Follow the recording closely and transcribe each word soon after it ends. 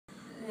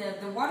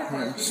the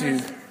watercolors, So you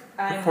because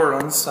I record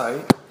on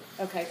site.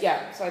 Okay,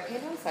 yeah. So I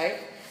paint on site,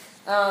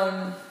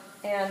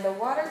 and the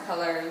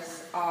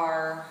watercolors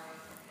are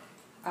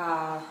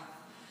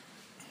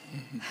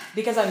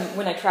because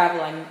when I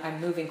travel, I'm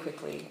moving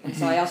quickly, and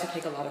so I also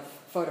take a lot of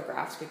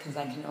photographs because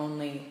I can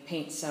only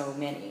paint so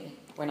many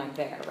when I'm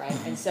there, right?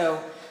 And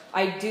so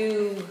I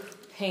do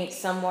paint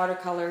some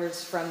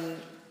watercolors from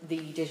the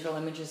digital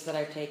images that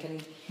I've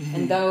taken,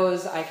 and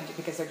those I can do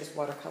because they're just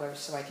watercolors,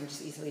 so I can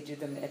just easily do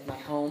them at my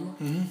home.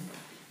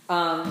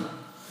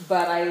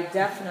 But I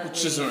definitely...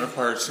 Which doesn't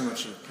require too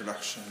much of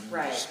production.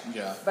 Right. Just,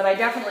 yeah. But I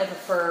definitely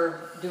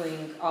prefer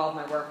doing all of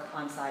my work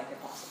on site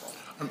if possible.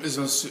 Is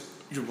most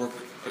your work...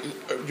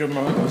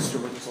 most of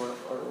your work is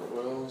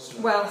oils?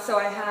 Or? Well, so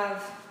I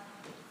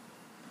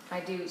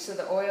do... So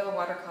the oil,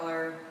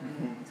 watercolor...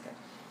 That's good.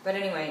 But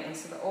anyway, and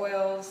so the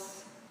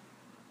oils...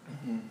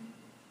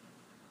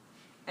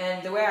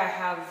 And the way I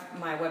have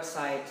my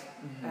website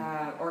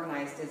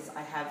organized is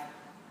I have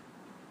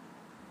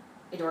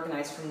it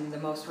organized from the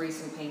most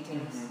recent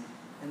paintings,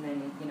 and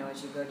then,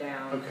 as you go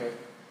down. Okay.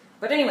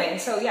 But anyway, and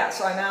so, yeah,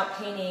 so I'm out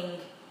painting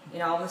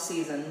in all the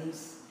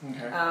seasons.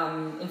 Okay.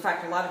 In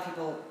fact, a lot of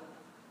people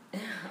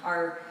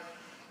are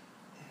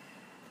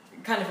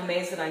kind of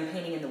amazed that I'm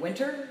painting in the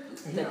winter.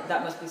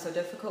 That must be so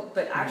difficult.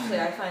 But actually,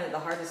 I find that the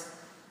hardest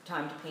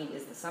time to paint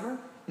is the summer.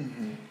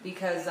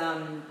 Because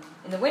in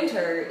the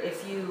winter,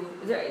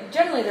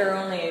 generally there are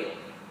only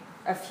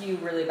a few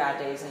really bad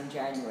days in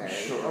January,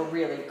 or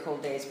really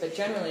cold days, but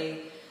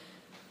generally,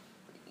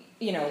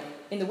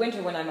 in the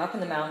winter when I'm up in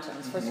the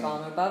mountains, first of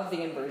all, I'm above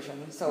the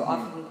inversion, so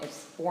often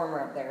it's warmer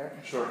up there.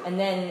 And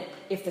then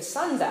if the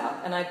sun's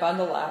out, and I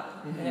bundle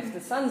up, and if the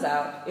sun's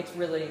out, it's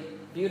really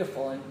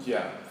beautiful and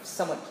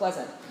somewhat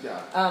pleasant.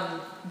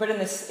 But in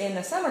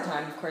the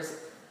summertime, of course,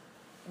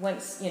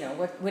 once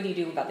what do you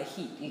do about the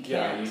heat? You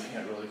can't really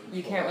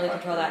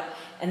control that.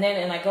 And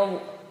I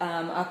go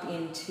up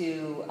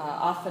into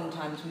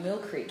oftentimes Mill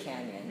Creek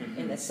Canyon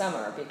in the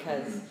summer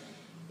because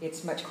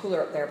it's much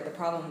cooler up there. But the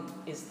problem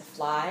is the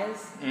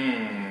flies.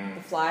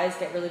 The flies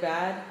get really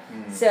bad.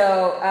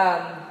 So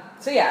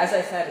yeah, as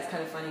I said, it's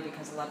kind of funny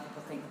because a lot of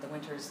people think that the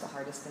winter is the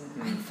hardest, and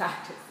in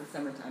fact, it's the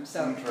summertime.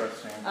 So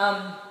interesting.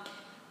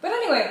 But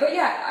anyway,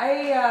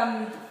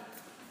 I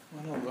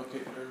want to look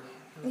at your.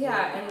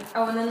 Yeah,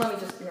 and then let me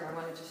just I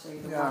wanted to show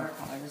you the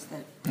watercolors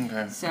that.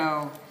 Okay.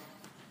 So,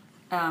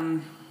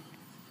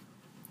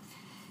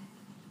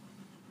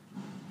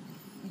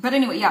 but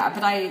anyway,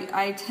 but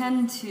I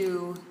tend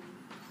to,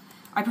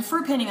 I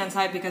prefer painting on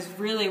site because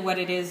really what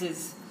it is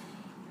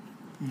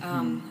I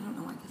don't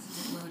know why this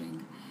isn't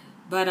loading,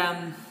 but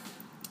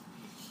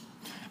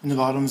And the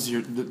bottoms,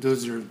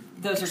 those are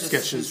just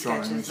sketches,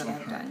 drawings that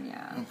I've done.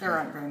 Yeah, there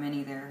aren't very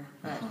many there,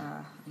 but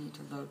I need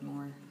to load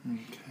more.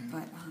 Okay.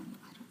 But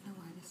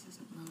this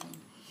isn't loading.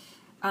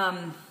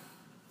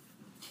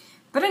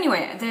 But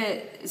anyway,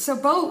 the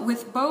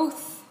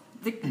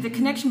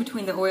connection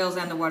between the oils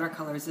and the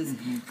watercolors is,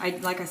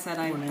 like I said,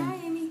 hi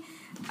Amy,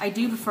 I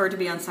do prefer to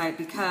be on site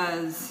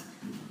because,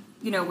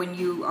 when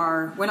you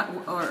are,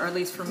 or at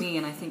least for me,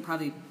 and I think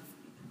probably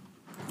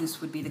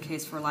this would be the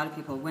case for a lot of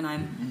people, when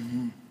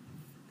I'm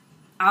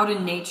out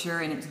in nature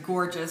and it's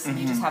gorgeous and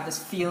you just have this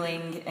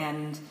feeling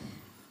and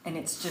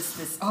it's just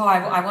this,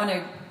 I want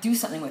to do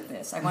something with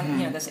this. I want,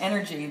 this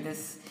energy,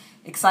 this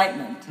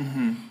excitement.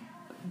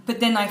 But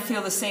then I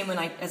feel the same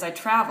as I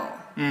travel.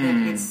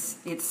 That it's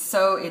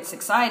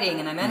exciting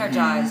and I'm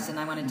energized and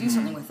I want to do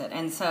something with it.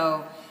 And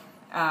so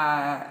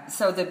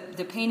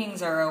the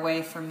paintings are a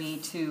way for me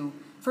to,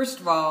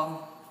 first of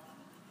all,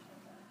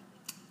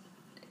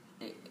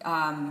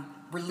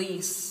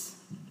 release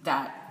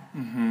that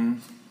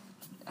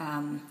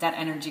that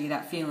energy,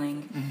 that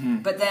feeling.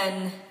 But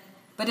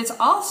it's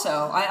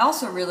also, I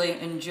also really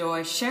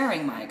enjoy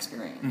sharing my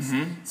experience.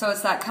 So it's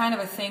that kind of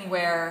a thing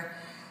where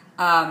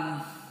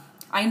I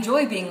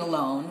enjoy being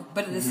alone,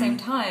 but at the same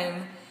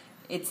time,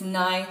 it's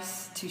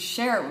nice to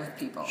share it with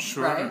people,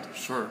 right?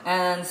 Sure.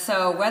 And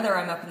so whether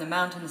I'm up in the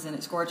mountains and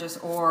it's gorgeous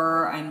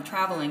or I'm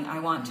traveling, I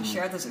want to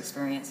share those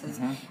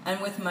experiences.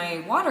 And with my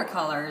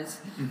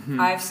watercolors,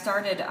 I've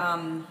started,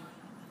 and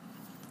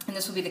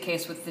this will be the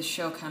case with this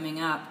show coming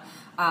up,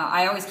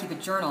 I always keep a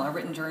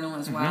written journal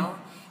as well.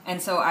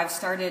 And so I've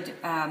started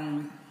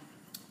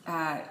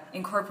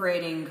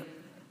incorporating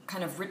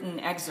kind of written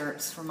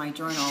excerpts from my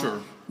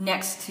journal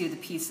next to the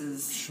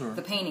pieces,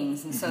 the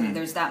paintings, and so that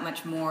there's that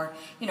much more.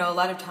 A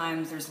lot of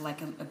times there's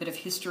like a bit of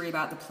history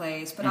about the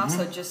place, but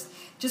also just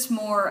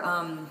more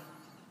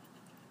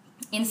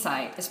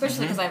insight,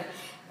 especially because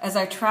as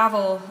I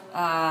travel.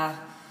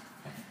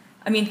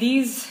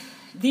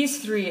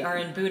 These three are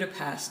in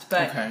Budapest,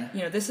 but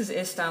this is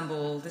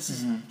Istanbul, this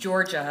is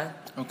Georgia.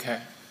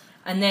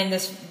 And then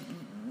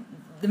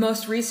the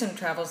most recent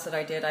travels that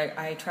I did,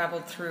 I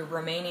traveled through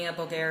Romania,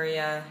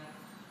 Bulgaria,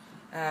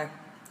 a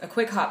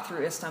quick hop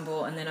through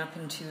Istanbul, and then up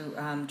into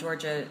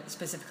Georgia,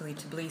 specifically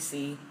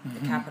Tbilisi,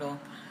 the capital,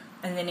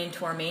 and then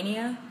into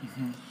Armenia.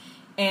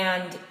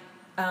 And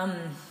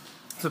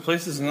the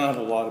places not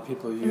a lot of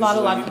people usually. A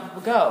lot of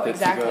people go,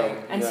 exactly. Go.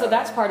 And so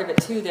that's part of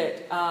it too,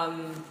 that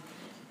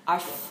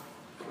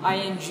I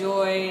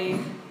enjoy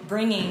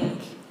bringing,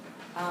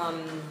 I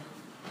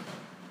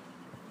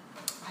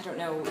don't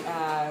know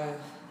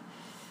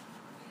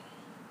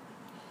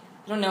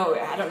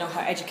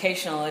how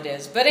educational it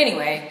is, but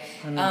anyway,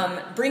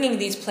 bringing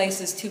these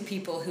places to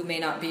people who may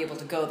not be able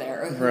to go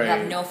there or who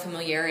have no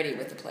familiarity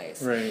with the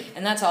place. Right.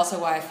 And that's also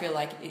why I feel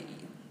like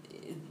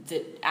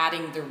that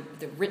adding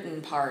the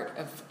written part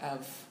of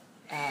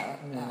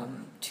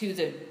to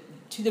the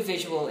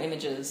visual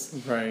images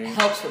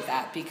helps with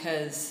that,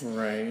 because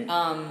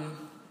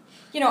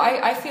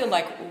I feel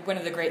like one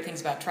of the great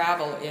things about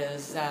travel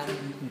is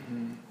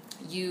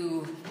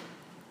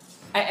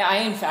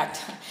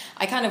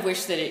I kind of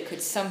wish that it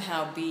could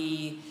somehow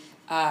be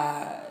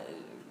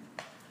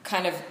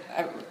kind of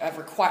a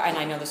require, and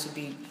I know this would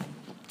be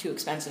too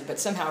expensive, but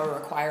somehow a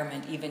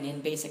requirement even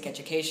in basic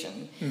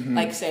education,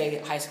 like say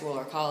high school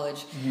or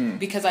college,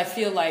 because I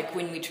feel like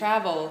when we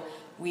travel,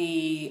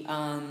 we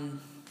have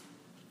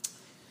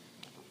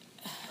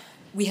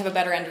a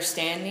better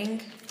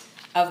understanding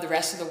of the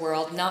rest of the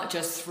world, not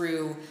just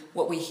through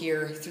what we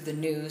hear through the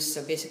news,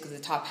 so basically the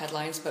top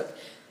headlines, but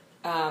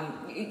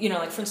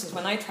like for instance,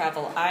 when I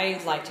travel, I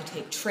like to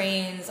take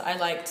trains. I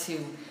like to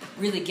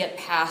really get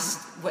past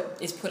what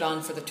is put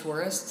on for the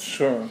tourists.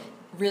 Sure.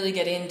 Really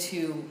get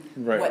into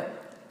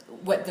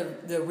what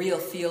the real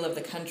feel of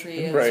the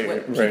country is,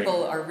 what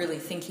people are really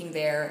thinking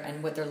there,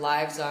 and what their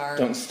lives are.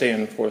 Don't stay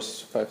in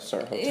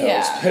 4-5-star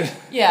hotels.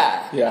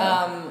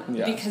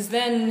 Because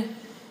then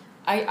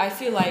I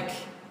feel like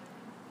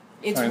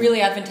it's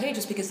really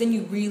advantageous, because then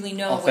you really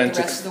know what the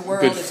rest of the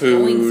world is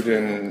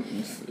going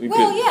through.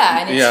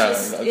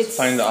 It's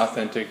find the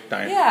authentic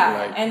diner.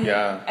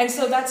 And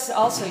so that's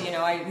also,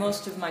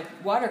 most of my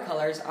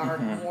watercolors are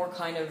more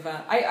kind of.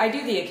 I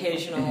do the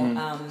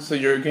occasional. So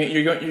you're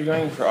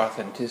going for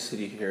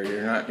authenticity here.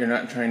 You're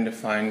not trying to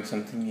find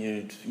something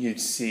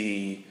you'd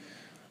see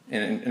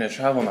in a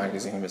travel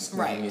magazine, but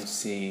something you'd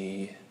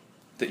see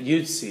that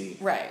you'd see.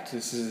 Right.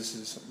 This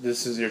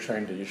is you're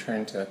trying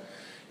to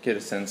get a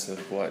sense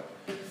of what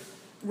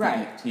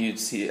you'd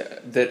see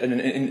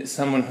that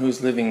someone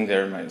who's living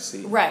there might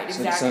see. Right,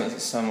 exactly.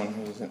 Someone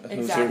who's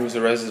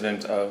a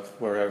resident of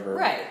wherever.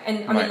 Right,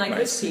 and I mean, like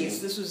this piece,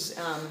 this was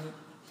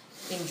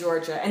in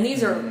Georgia, and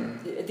these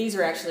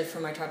are actually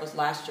from my travels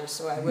last year,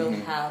 so I will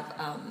have.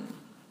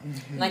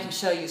 And I can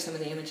show you some of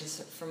the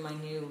images from my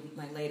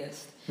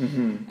latest.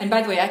 And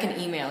by the way, I can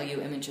email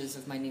you images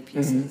of my new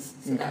pieces,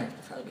 so that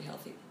would probably be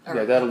healthy.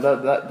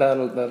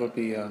 That'll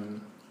be.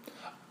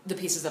 The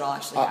pieces that I'll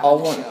actually have. I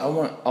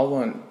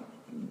want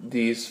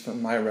these for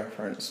my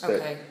reference,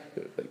 but like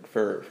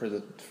for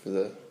the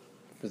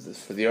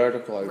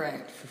article,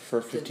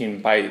 for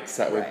 15 bytes,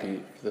 that would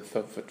be for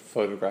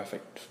the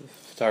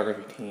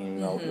photography team.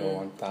 They'll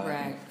want that.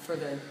 Right. For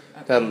the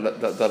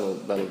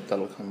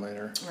that'll come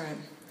later. Right.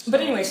 So,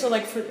 but anyway, so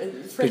like for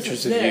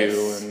pictures of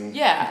you and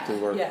the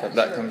work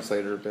that comes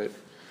later, but.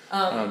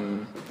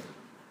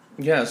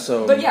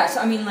 So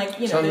I mean,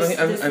 like,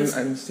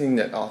 I'm seeing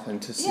that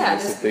authenticity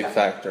is a big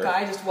factor.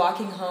 Guy just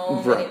walking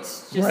home, and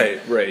it's just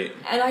right.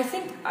 And I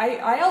think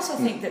I also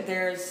think that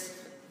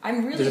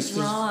I'm really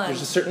drawn.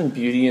 There's a certain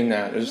beauty in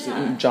that. There's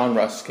John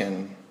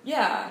Ruskin,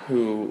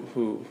 who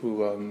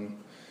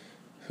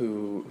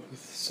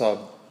saw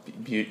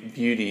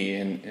beauty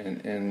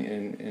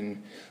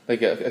in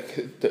like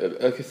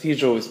a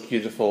cathedral was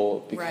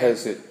beautiful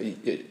because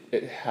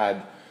it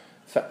had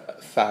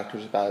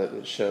factors about it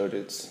that showed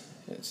its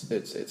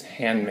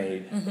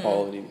handmade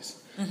qualities.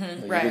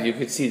 Like you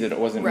could see that it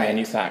wasn't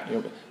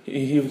manufactured.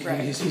 He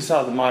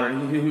saw the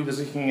modern. He was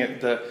looking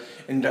at the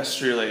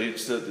industrial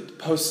age, the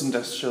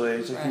post-industrial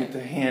age, looking at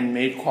the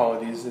handmade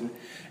qualities, and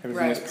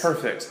everything was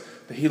perfect.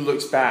 But he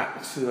looks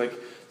back to like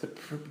the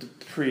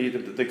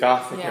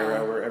Gothic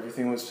era, where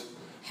everything was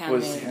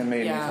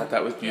handmade, and he thought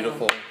that was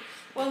beautiful. Yeah.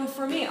 Well,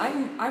 for me,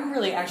 I'm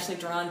really actually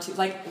drawn to,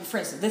 like, for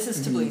instance, this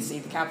is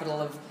Tbilisi, the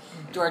capital of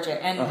Georgia,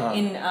 and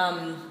in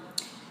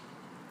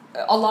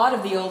a lot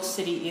of the old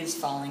city is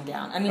falling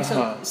down. I mean,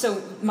 so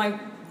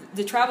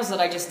the travels that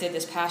I just did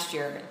this past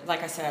year,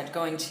 like I said,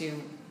 going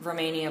to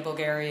Romania,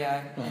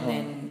 Bulgaria, and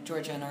then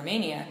Georgia and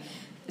Armenia.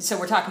 So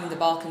we're talking the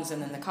Balkans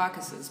and then the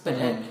Caucasus. But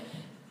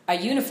a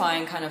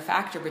unifying kind of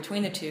factor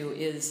between the two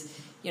is,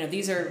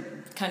 these are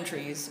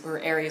countries or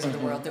areas of the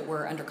world that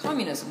were under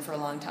communism for a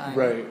long time.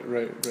 Right.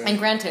 And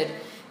granted,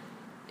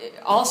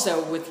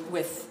 also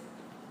with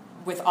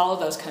all of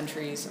those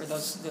countries, or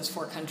those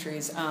four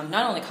countries,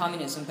 not only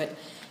communism, but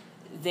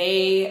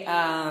they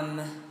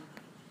have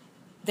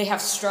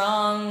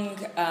strong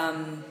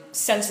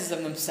senses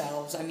of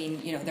themselves. I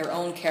mean, their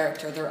own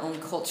character, their own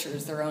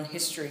cultures, their own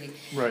history.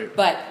 Right.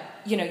 But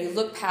you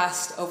look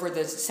past over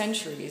the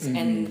centuries,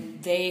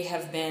 and they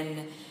have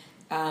been,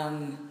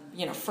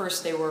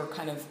 first they were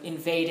kind of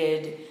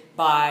invaded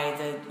by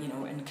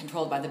and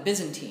controlled by the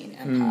Byzantine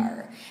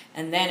Empire,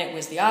 and then it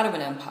was the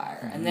Ottoman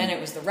Empire, and then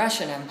it was the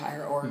Russian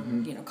Empire, or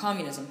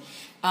communism.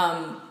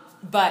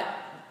 But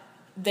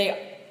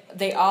they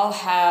they all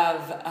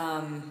have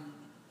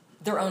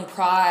their own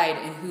pride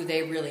in who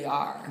they really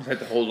are. You have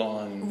to hold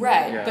on.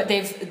 Right, yeah.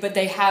 but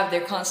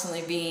they're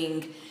constantly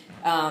being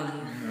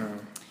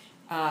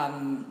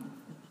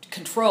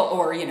control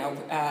or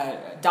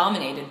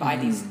dominated by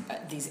these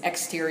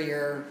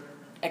external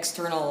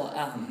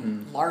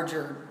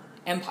larger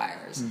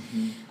empires.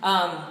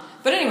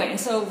 But anyway, and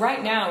so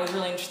right now it was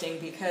really interesting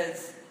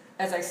because,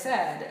 as I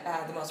said,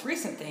 the most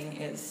recent thing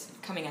is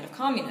coming out of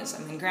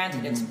communism, and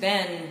granted it's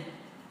been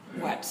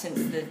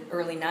since the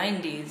early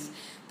 90s,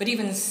 but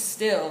even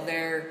still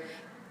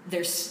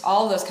there's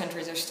all those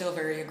countries are still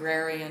very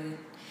agrarian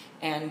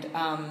and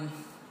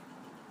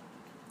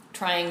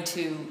trying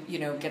to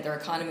get their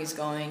economies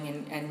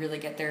going and really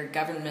get their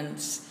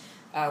governments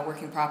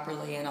working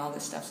properly and all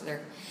this stuff. So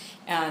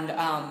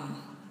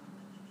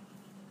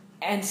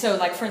and so,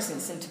 like, for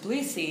instance, in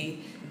Tbilisi,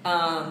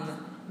 a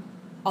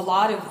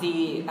lot of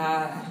the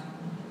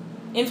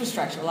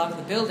infrastructure, a lot of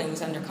the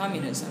buildings under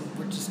communism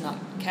were just not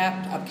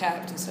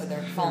upkept, and so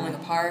they're falling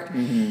apart.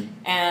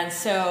 And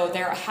so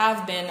there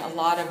have been a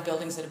lot of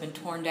buildings that have been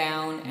torn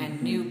down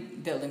and new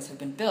buildings have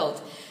been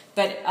built.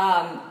 But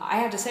I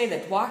have to say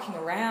that walking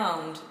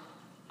around,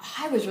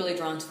 I was really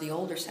drawn to the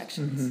older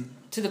sections,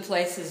 to the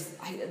places.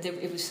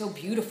 It was so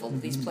beautiful.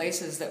 These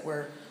places that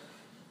were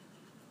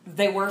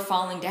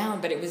falling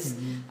down, but it was,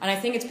 and I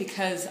think it's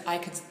because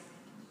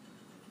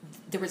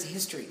there was a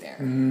history there,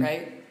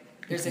 right?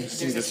 There's a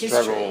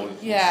struggle.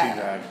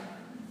 History.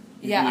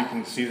 Yeah. You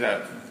can see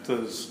that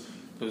those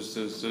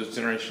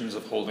generations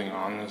of holding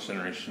on, those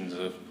generations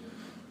of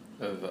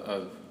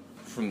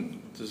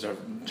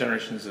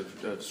generations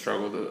of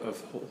struggle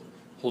of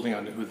holding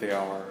on to who they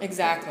are.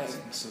 Exactly.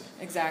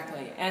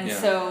 And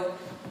so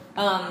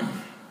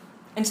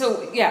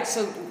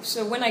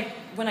when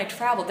I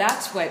travel,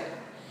 that's what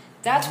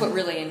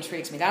really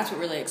intrigues me. That's what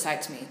really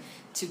excites me.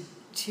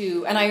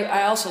 And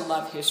I also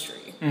love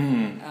history. I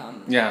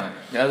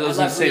was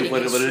going to say,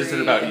 what is it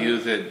about you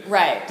that...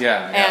 Right.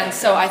 And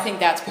so I think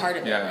that's part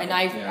of it. Yeah. And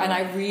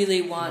I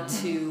really want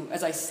to,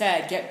 as I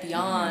said, get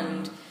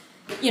beyond...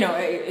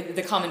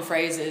 the common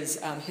phrase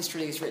is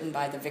history is written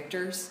by the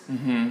victors,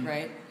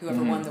 right?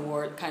 Whoever won the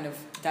war, kind of,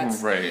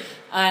 that's... Right.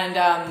 And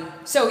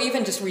so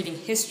even just reading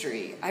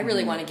history, I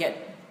really want to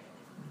get,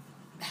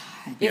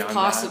 if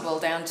possible,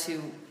 down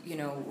to,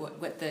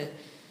 what the...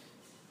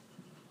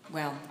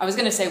 Well, I was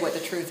going to say what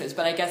the truth is,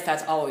 but I guess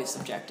that's always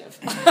subjective.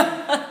 But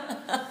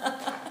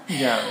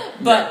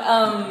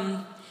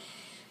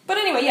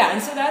anyway,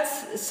 and so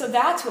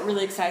that's what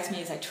really excites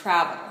me as I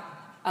travel.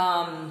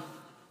 And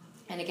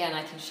again,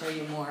 I can show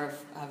you more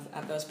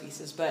of those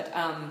pieces, but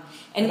I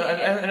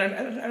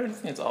don't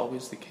think it's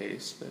always the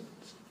case that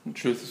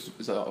truth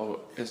is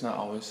not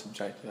always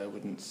subjective. I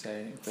wouldn't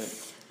say,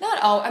 but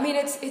not all. I mean,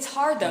 it's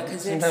hard though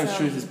because sometimes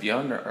truth is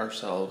beyond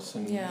ourselves,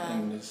 and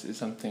is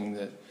something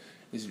that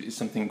is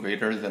something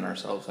greater than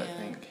ourselves. I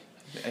think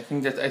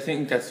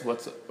that's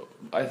what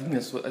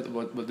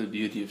the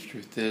beauty of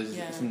truth is.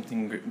 Yeah.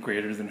 Something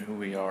greater than who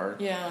we are.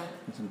 Yeah.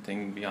 And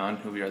something beyond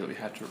who we are that we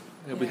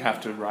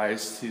have to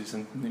rise to,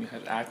 something that we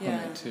have to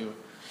acclimate to.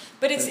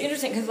 But it's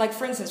interesting because, like,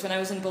 for instance, when I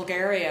was in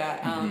Bulgaria,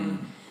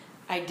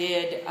 I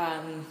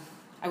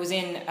was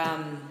in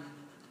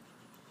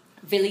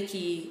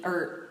Veliki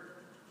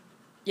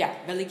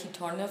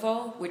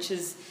Tarnovo, which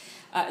is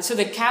so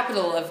the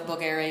capital of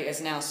Bulgaria is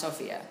now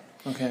Sofia.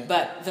 Okay.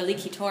 But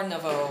Veliki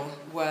Tarnovo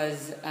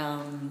was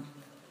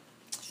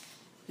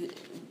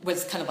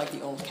kind of like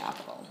the old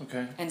capital.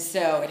 Okay. And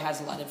so it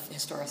has a lot of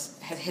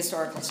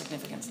historical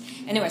significance.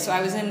 Anyway, so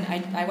I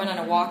went on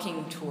a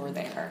walking tour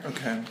there.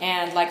 Okay.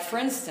 And, like, for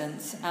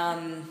instance,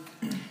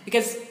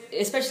 because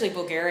especially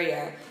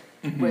Bulgaria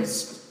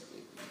was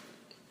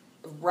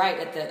right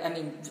at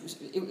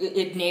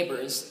it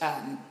neighbors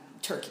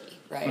Turkey,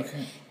 right?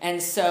 Okay.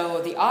 And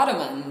so the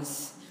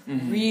Ottomans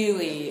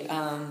really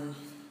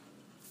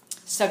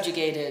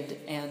subjugated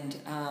and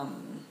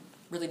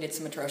really did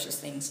some atrocious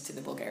things to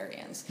the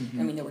Bulgarians.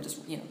 I mean, they were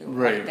just, they were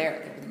right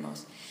there. They were the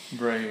most.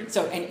 Right.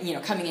 So,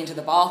 and, coming into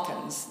the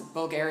Balkans,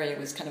 Bulgaria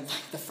was kind of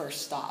like the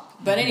first stop.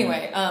 But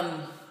anyway,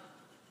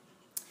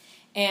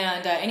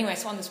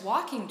 so on this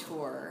walking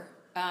tour,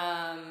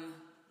 there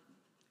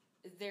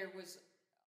was